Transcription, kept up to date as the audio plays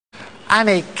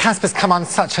Annie, Casper's come on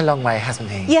such a long way, hasn't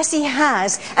he? Yes, he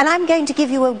has. And I'm going to give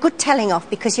you a good telling off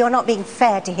because you're not being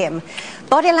fair to him.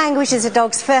 Body language is a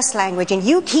dog's first language, and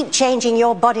you keep changing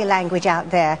your body language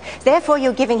out there. Therefore,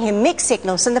 you're giving him mixed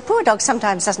signals, and the poor dog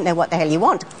sometimes doesn't know what the hell you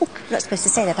want. Oh, I'm not supposed to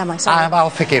say that, am I? Sorry. I'll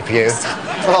forgive you.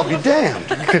 Well, I'll be damned.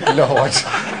 Good Lord.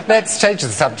 Let's change the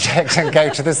subject and go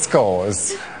to the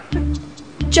scores.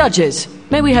 Judges,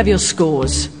 may we have your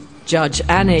scores? Judge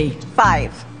Annie.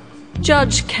 5.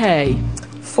 Judge Kay.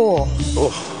 4.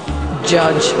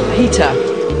 Judge Peter.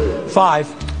 5.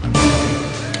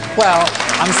 Well,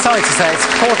 I'm sorry to say it's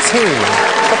 4-2.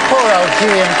 The poor old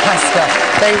Huey and Casper,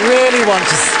 they really want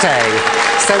to stay.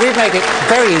 So we've made it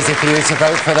very easy for you to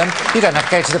vote for them. You don't have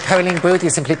to go to the polling booth, you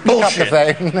simply pick up the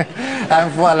phone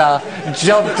and voila,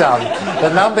 job done. The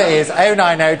number is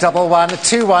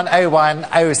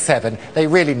 09011210107. They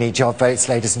really need your votes,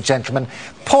 ladies and gentlemen.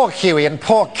 Poor Huey and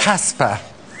poor Casper.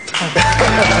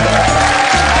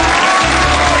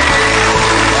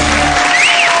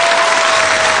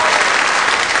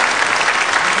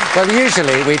 Well,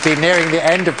 usually we'd be nearing the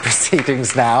end of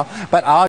proceedings now, but our